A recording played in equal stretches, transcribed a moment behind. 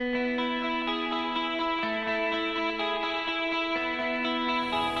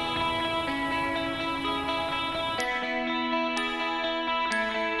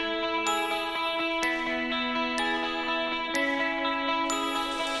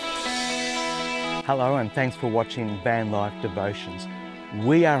Hello and thanks for watching Van Life Devotions.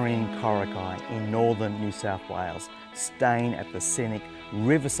 We are in Corrigai in northern New South Wales, staying at the scenic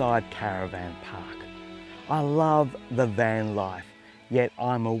Riverside Caravan Park. I love the van life, yet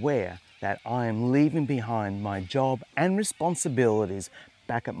I'm aware that I am leaving behind my job and responsibilities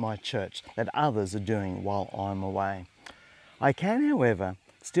back at my church that others are doing while I'm away. I can, however,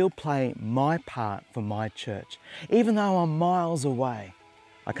 still play my part for my church, even though I'm miles away.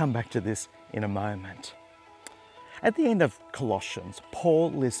 I'll come back to this in a moment. At the end of Colossians,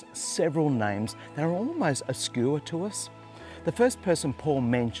 Paul lists several names that are almost obscure to us. The first person Paul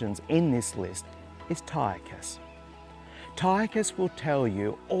mentions in this list is Tychicus. Tychicus will tell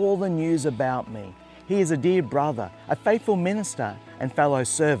you all the news about me. He is a dear brother, a faithful minister and fellow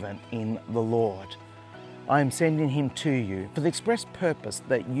servant in the Lord. I am sending him to you for the express purpose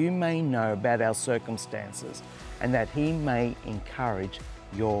that you may know about our circumstances and that he may encourage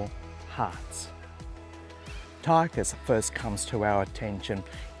your hearts. Tychicus first comes to our attention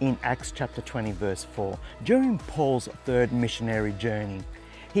in Acts chapter 20 verse 4. During Paul's third missionary journey,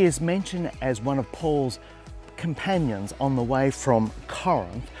 he is mentioned as one of Paul's companions on the way from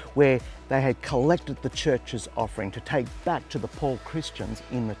Corinth, where they had collected the church's offering to take back to the Paul Christians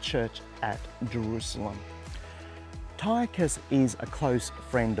in the church at Jerusalem. Tychicus is a close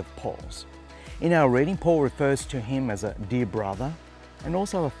friend of Paul's. In our reading, Paul refers to him as a dear brother and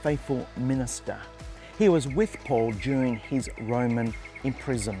also a faithful minister. He was with Paul during his Roman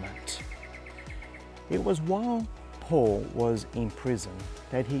imprisonment. It was while Paul was in prison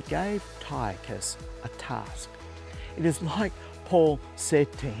that he gave Tychicus a task. It is like Paul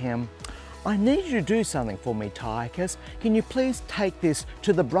said to him, I need you to do something for me, Tychicus. Can you please take this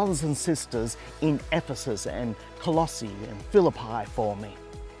to the brothers and sisters in Ephesus and Colossae and Philippi for me?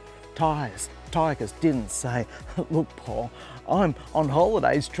 Tychicus didn't say, look, Paul, I'm on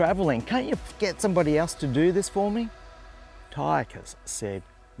holidays traveling. Can't you get somebody else to do this for me? Tychicus said,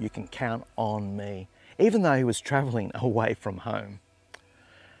 you can count on me, even though he was traveling away from home.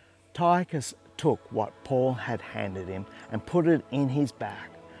 Tychicus took what Paul had handed him and put it in his bag,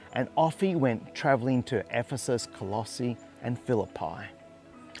 and off he went traveling to Ephesus, Colossae, and Philippi.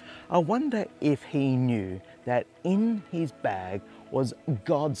 I wonder if he knew that in his bag was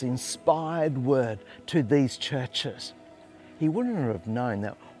God's inspired word to these churches. He wouldn't have known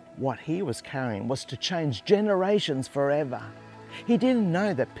that what he was carrying was to change generations forever. He didn't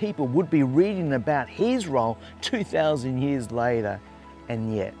know that people would be reading about his role 2,000 years later,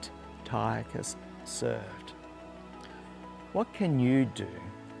 and yet Tychicus served. What can you do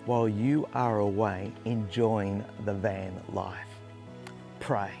while you are away enjoying the van life?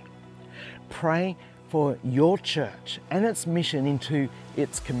 Pray. Pray for your church and its mission into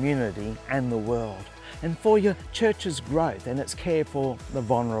its community and the world, and for your church's growth and its care for the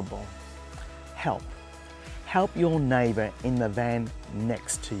vulnerable. Help your neighbour in the van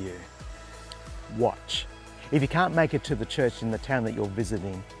next to you. Watch. If you can't make it to the church in the town that you're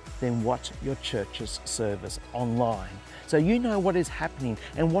visiting, then watch your church's service online so you know what is happening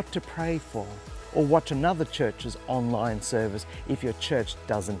and what to pray for, or watch another church's online service if your church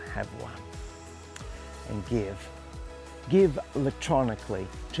doesn't have one. And give electronically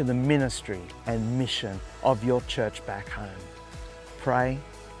to the ministry and mission of your church back home. Pray,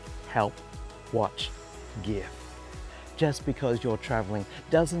 help, watch, give. Just because you're traveling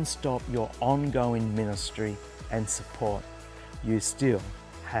doesn't stop your ongoing ministry and support. You still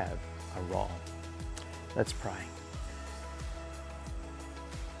have a role. Let's pray.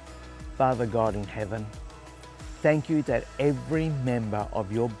 Father God in heaven, thank you that every member of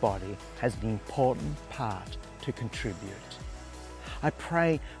your body has an important part to contribute. I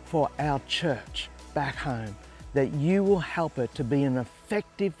pray for our church back home that you will help it to be an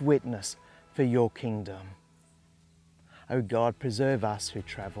effective witness for your kingdom. O God, preserve us who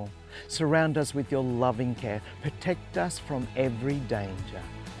travel. Surround us with your loving care. Protect us from every danger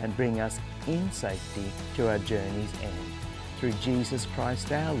and bring us in safety to our journey's end. Through Jesus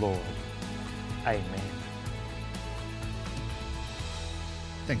Christ our Lord. Amen.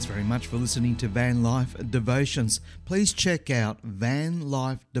 Thanks very much for listening to Van Life Devotions. Please check out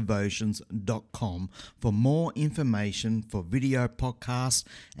vanlifedevotions.com for more information for video podcasts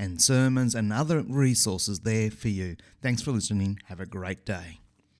and sermons and other resources there for you. Thanks for listening. Have a great day.